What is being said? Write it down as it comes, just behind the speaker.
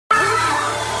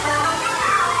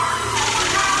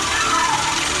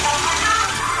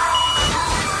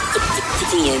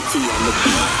TNT on the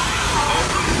beat.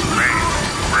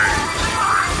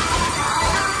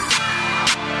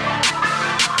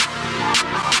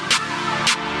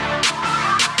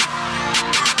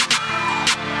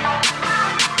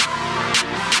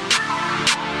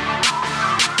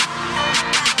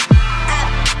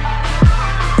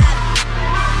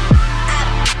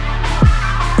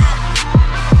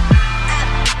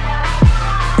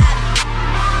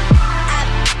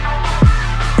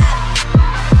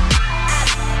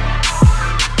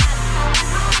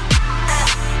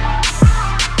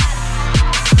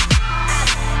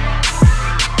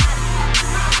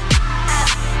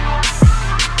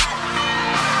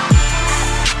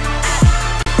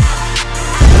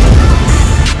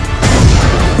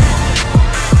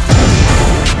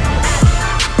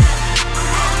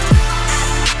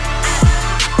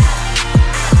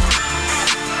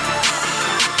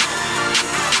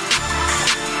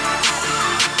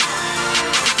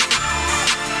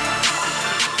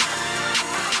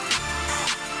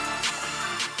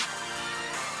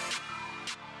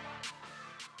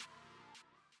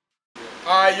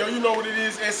 Alright, yo, you know what it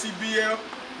is, SCBL.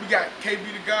 We got KB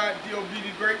the God, DOB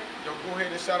the Great. Yo, go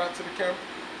ahead and shout out to the camera.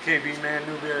 KB, man,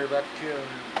 Newberry about to kill me.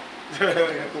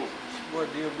 Boy,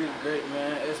 DOB the Great,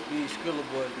 man. SB Skiller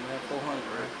Boys, man. 400,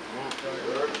 right?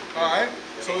 Alright,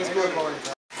 so let's go.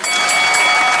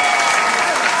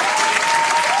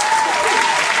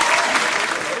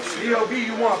 DOB,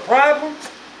 you want problems?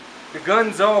 The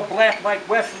gun's all black like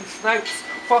Wesley Snipes.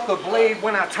 Fuck a blade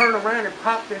when I turn around and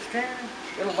pop this cannon.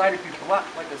 It'll light up your block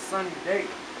like a sunny day.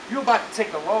 You about to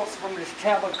take a loss from this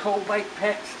calico light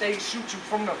pack stay, shoot you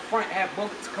from the front, have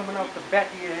bullets coming out the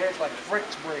back of your head like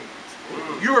French braids.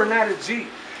 You are not a G.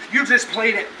 You just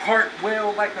play that part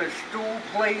well like a stool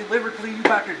play. Lyrically, you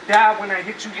about to die when I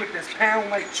hit you with this pound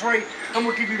like Trey. I'm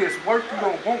gonna give you this work you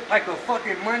don't want like a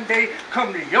fucking Monday.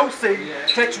 Come to your city,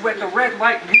 catch you at the red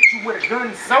light and hit you with a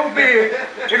gun so big,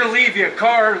 it'll leave your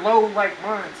car low like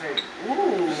Monte.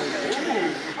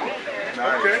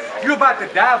 Okay. You about to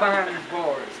die behind these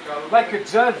bars. Like a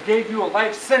judge gave you a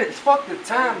life sentence. Fuck the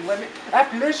time limit.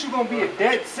 After this, you're gonna be a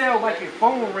dead cell like your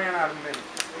phone ran out of minutes.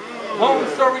 Long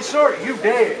story short, you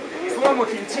dead. So I'm gonna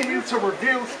continue to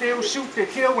reveal, steal, shoot to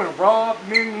kill, and rob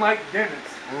men like Dennis.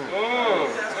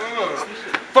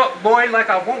 Fuck boy, like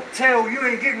I won't tell, you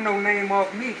ain't getting no name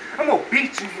off me. I'm gonna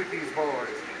beat you with these bars.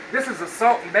 This is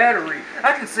assault and battery.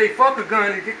 I can say fuck a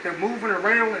gun and get them moving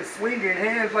around and swinging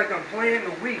hands like I'm playing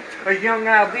the Wii. A young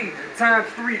Ali,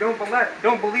 ×3.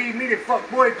 Don't believe me, then fuck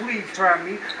boy, please try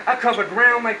me. I cover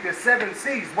ground like the 7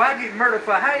 C's. Why get murdered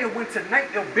for hire when tonight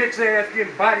your bitch ass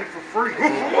getting bodied for free?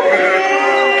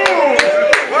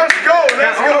 Let's go,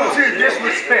 let's Now, go. to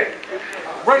disrespect.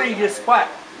 Running your spot,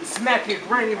 smack your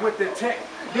granny with the tech.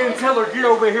 Then tell her get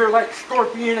over here like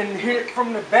Scorpion and hit it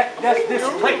from the back. That's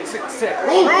dyslexic sex.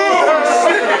 Okay.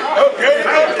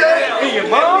 And your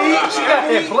mom, she got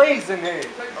that blazing head.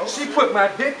 She put my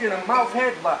dick in a mouth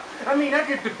headlock. I mean, I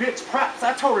give the bitch props.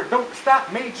 I told her don't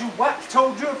stop, made you watch.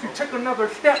 Told you if you took another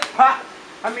step, pop.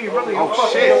 I mean, really, I'm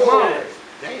fucking your mom.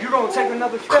 You gonna take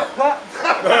another step, pop?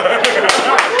 Let's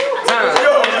go, let's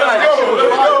go, let's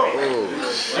go. Oh,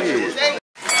 shit.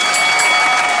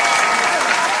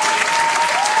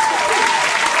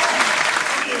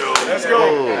 Let's go.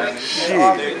 Oh,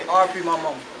 shit. RP my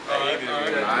mama.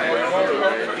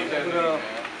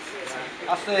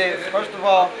 I said, first of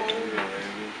all,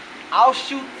 I'll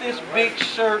shoot this big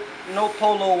shirt, no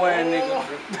polo wearing nigga.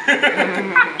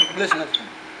 Listen,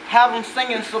 have him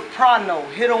singing soprano,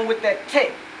 hit him with that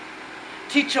tape.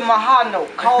 Teach him a high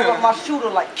note, call up my shooter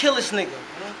like kill this nigga.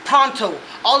 Pronto,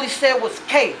 all he said was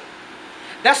K.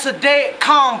 That's a dead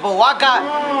combo, I got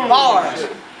bars.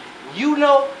 You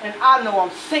know and I know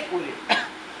I'm sick with it.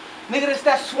 Nigga, this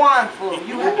that swine flu.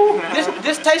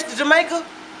 This taste of Jamaica?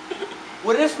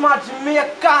 Well, this my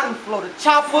Jamaican flow. The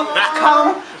chopper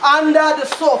come under the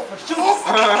sofa. Shoot. Let's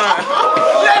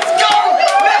go!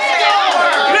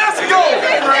 Let's go!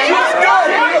 Let's go!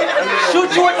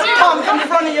 Shoot you at the pump in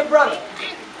front of your brother.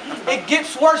 It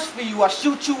gets worse for you. I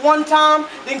shoot you one time,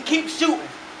 then keep shooting.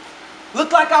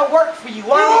 Look like I work for you.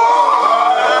 Let's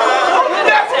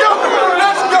go!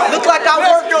 Let's go! Look like I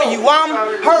work for you.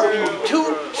 I'm hurting you.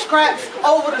 2 scraps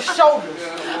over the shoulders.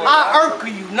 I irk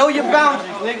you. Know your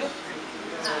boundaries, nigga.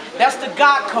 That's the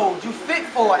God code. You fit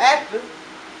for an actor,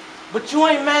 but you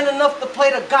ain't man enough to play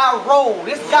the guy role.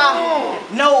 This guy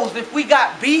knows if we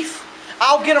got beef,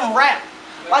 I'll get him wrapped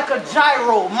like a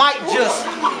gyro. Might just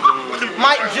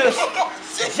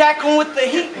jack him with the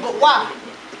heat, but why?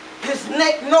 His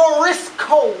neck, no wrist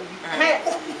cold. You can't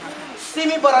see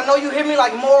me, but I know you hear me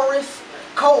like Morris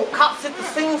cold. Cops at the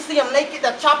scene, see him naked,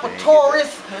 that chopper tore his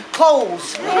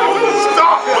clothes.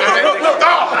 Stop, man.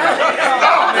 Stop.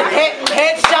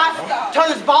 Headshot,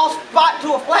 turn his ball spot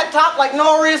to a flat top like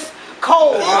Norris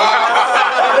Cole.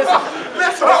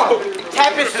 Let's go.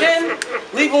 Tap his chin,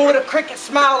 leave him with a cricket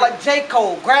smile like J.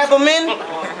 Cole. Grab him in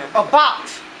a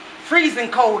box, freezing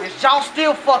cold. His jaw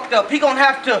still fucked up. He gonna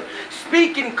have to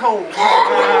speak in code.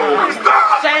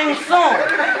 Shang Tsung,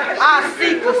 I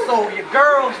seek a soul. Your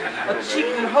girl's a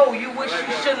cheating hoe. You wish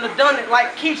you shouldn't have done it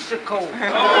like Keisha Cole.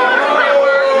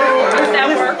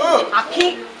 I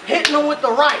keep hitting him with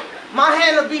the right. My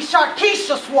hand will be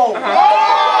Sharkeisha swole.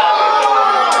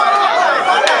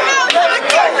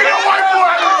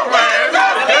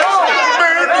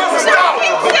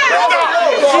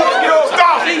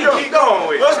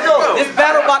 This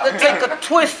battle about to take a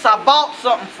twist. I bought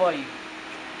something for you.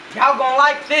 Y'all gonna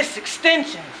like this.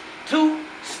 Extensions. 2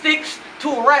 sticks to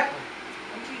a rapper.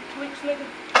 Twix, nigga.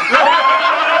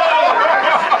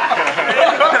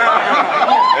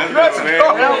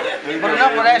 But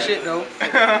enough of that shit though.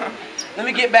 Let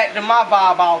me get back to my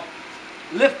vibe. I'll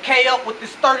lift K up with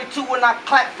this 32 when I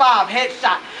clap 5.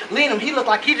 Headshot. Lean him. He look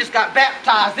like he just got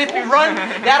baptized. If he run,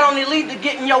 that only lead to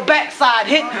getting your backside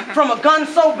hit from a gun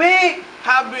so big.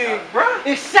 How big, bruh?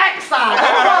 It's Shaq size.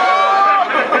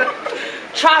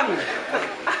 Try me.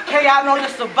 K, I know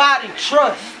this surviving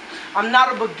trust. I'm not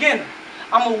a beginner.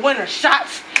 I'm a winner.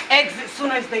 Shots exit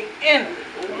soon as they enter.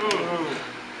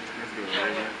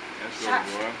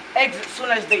 Shots exit soon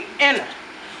as they enter.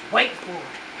 Wait for it.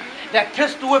 That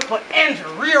pistol whip will injure.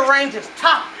 Rearrange his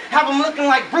top. Have him looking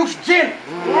like Bruce Jenner.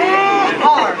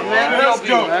 Hard, man. Let's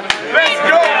go. Man. Let's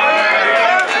go.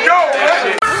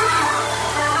 Let's go.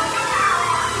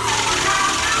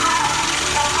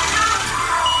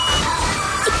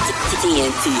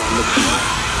 TNT on the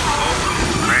beat.